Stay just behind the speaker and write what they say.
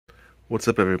What's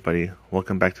up, everybody?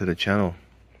 Welcome back to the channel.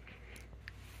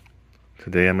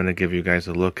 Today I'm going to give you guys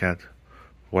a look at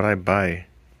what I buy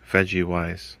veggie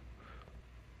wise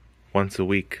once a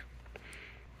week.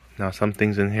 Now, some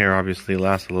things in here obviously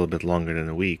last a little bit longer than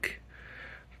a week,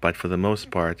 but for the most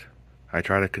part I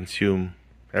try to consume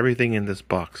everything in this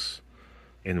box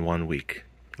in 1 week.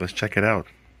 Let's check it out.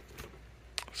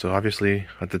 So obviously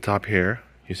at the top here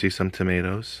you see some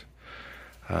tomatoes.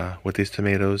 With these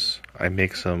tomatoes I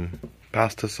make some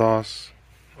pasta sauce,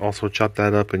 also chop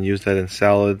that up and use that in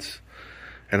salads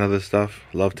and other stuff.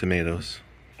 Love tomatoes.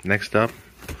 Next up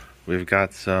we've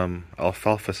got some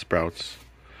alfalfa sprouts.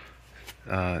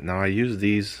 Now I use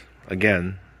these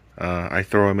again, I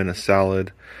throw them in a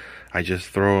salad. I just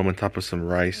throw them on top of some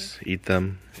rice, eat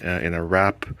them in a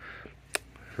wrap.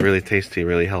 Really tasty,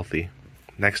 really healthy.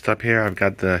 Next up here I've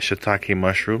got the shiitake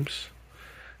mushrooms.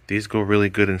 These go really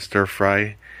good in stir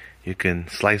fry. You can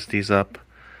slice these up,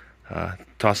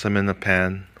 toss them in the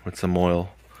pan with some oil,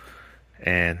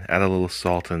 and add a little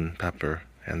salt and pepper,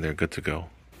 and they're good to go.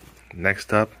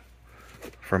 Next up,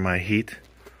 for my heat,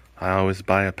 I always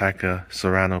buy a pack of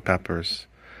serrano peppers.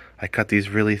 I cut these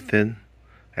really thin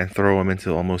and throw them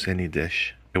into almost any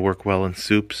dish. They work well in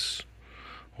soups,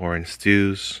 or in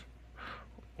stews,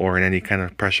 or in any kind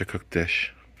of pressure cooked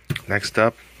dish. Next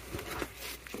up,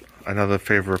 another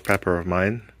favorite pepper of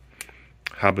mine,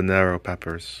 habanero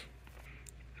peppers.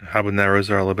 Habaneros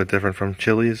are a little bit different from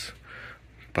chilies,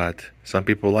 but some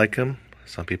people like them,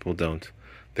 some people don't.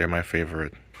 They're my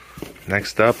favorite.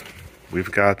 Next up,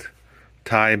 we've got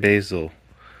Thai basil.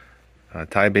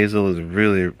 Thai basil is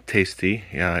really tasty.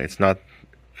 It's not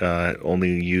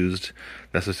only used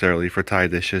necessarily for Thai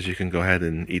dishes. You can go ahead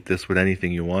and eat this with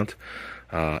anything you want,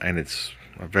 and it's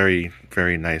a very,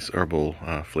 very nice herbal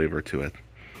flavor to it.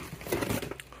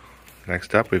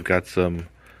 Next up, we've got some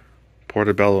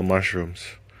portobello mushrooms.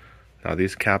 Now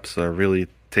these caps are really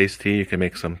tasty. You can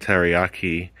make some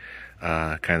teriyaki,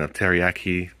 kind of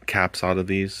teriyaki caps out of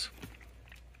these.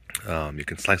 You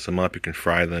can slice them up, you can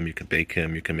fry them, you can bake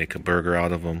them, you can make a burger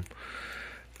out of them.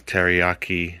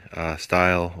 Teriyaki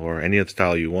style, or any other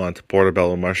style you want.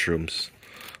 Portobello mushrooms,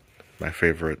 my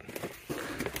favorite.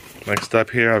 Next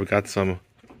up here I've got some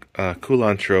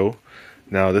culantro.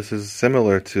 Now this is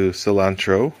similar to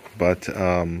cilantro, but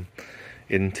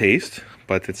in taste,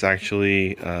 but it's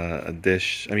actually a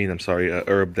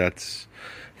herb that's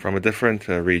from a different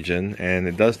region, and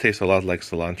it does taste a lot like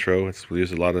cilantro. It's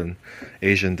used a lot in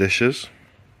Asian dishes.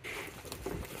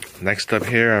 Next up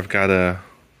here I've got a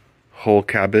whole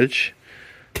cabbage.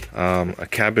 A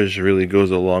cabbage really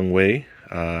goes a long way.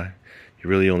 You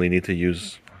really only need to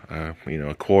use a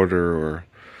quarter or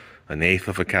an eighth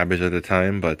of a cabbage at a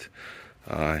time, but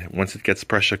once it gets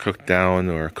pressure cooked down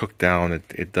or cooked down,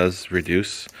 it does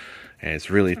reduce, and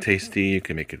it's really tasty. You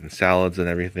can make it in salads and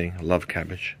everything. I love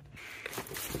cabbage.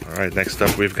 Alright, next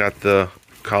up we've got the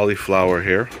cauliflower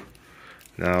here.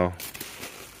 Now,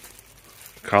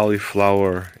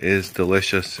 cauliflower is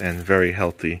delicious and very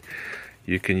healthy.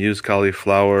 You can use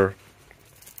cauliflower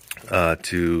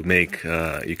to make,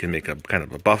 you can make a kind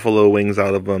of a buffalo wings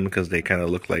out of them, because they kind of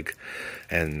look like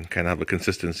and kind of have a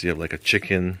consistency of like a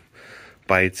chicken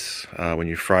bites. When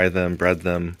you fry them, bread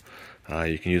them,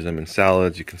 you can use them in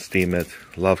salads, you can steam it.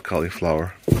 Love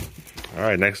cauliflower.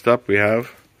 Alright, next up we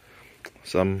have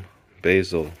some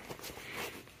basil.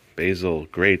 Basil,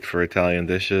 great for Italian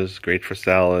dishes, great for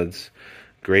salads,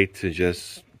 great to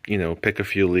just, pick a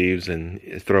few leaves and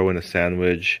throw in a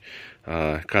sandwich,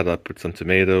 cut up with some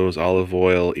tomatoes, olive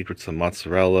oil, eat with some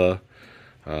mozzarella.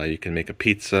 You can make a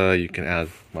pizza, you can add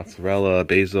mozzarella,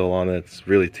 basil on it. It's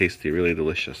really tasty, really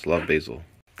delicious. Love basil.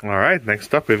 Alright,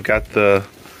 next up we've got the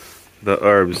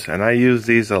herbs, and I use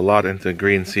these a lot into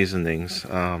green seasonings,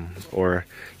 or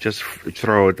just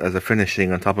throw it as a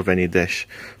finishing on top of any dish.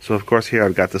 So of course here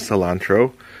I've got the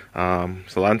cilantro.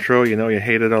 Cilantro, you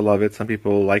hate it or love it. Some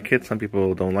people like it, some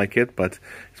people don't like it, but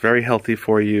it's very healthy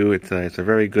for you. It's a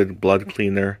very good blood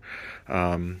cleaner.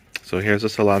 So here's the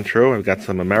cilantro. I've got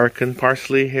some American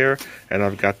parsley here, and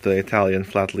I've got the Italian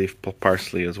flat leaf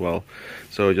parsley as well.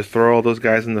 So just throw all those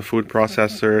guys in the food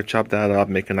processor, chop that up,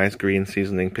 make a nice green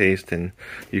seasoning paste, and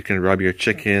you can rub your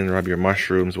chicken, rub your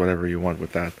mushrooms, whatever you want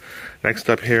with that. Next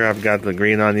up here I've got the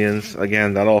green onions.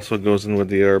 Again, that also goes in with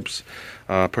the herbs.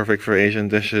 Perfect for Asian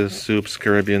dishes, soups,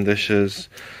 Caribbean dishes.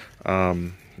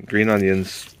 Green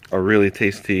onions are really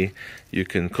tasty. You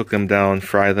can cook them down,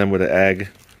 fry them with an egg.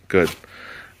 Good.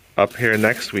 Up here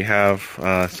next we have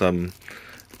some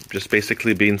just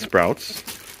basically bean sprouts.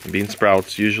 Bean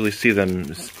sprouts, usually see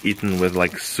them eaten with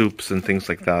like soups and things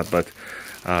like that, but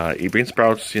bean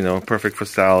sprouts, perfect for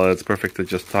salads, perfect to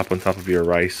just top on top of your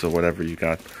rice or whatever you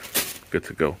got. good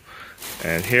to go.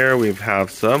 And here we have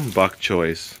some bok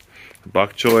choys.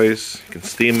 Bok choys, you can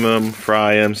steam them,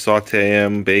 fry them, saute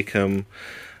them, bake them.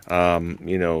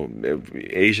 You know,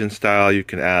 Asian style, you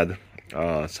can add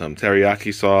some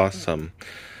teriyaki sauce, some,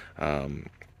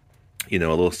 you know,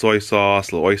 a little soy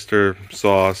sauce, a little oyster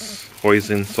sauce,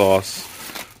 hoisin sauce,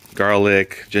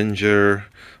 garlic, ginger,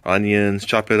 onions,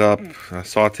 chop it up,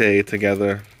 saute it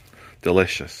together.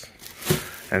 Delicious.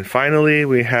 And finally,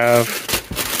 we have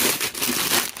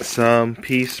some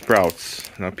pea sprouts.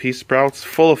 Now, pea sprouts,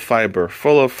 full of fiber,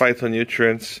 full of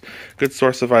phytonutrients, good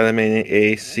source of vitamin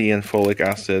A, C, and folic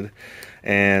acid,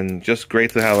 and just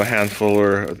great to have a handful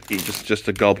or just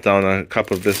to gulp down a cup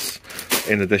of this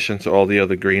in addition to all the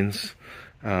other greens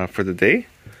for the day.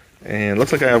 And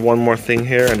looks like I have one more thing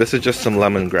here, and this is just some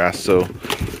lemongrass. So,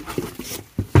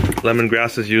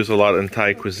 lemongrass is used a lot in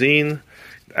Thai cuisine.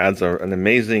 It adds an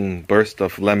amazing burst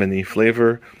of lemony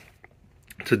flavor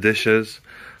to dishes.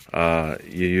 You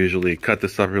usually cut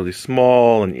this up really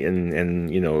small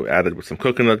and you know, add it with some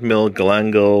coconut milk,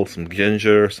 galangal, some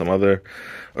ginger, some other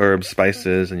herbs,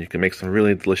 spices, and you can make some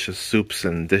really delicious soups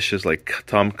and dishes like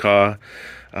tom kha.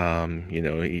 You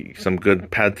know, some good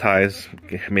pad thais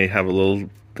may have a little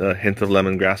hint of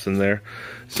lemongrass in there.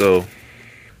 So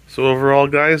overall,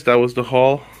 guys, that was the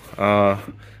haul.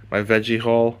 My veggie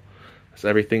haul. It's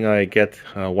everything I get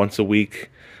once a week.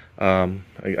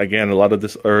 Again, a lot of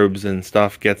this herbs and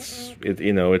stuff gets it.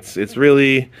 You know, it's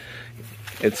really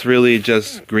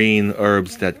just green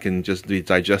herbs that can just be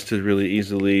digested really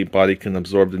easily. Body can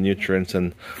absorb the nutrients,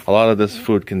 and a lot of this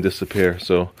food can disappear.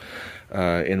 So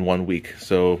in 1 week.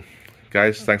 So,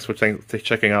 guys, thanks for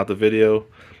checking out the video.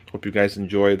 Hope you guys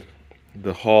enjoyed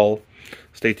the haul.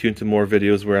 Stay tuned to more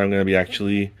videos where I'm going to be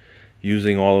actually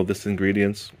using all of this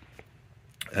ingredients.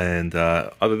 And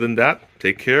other than that,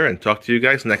 take care and talk to you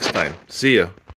guys next time. See ya.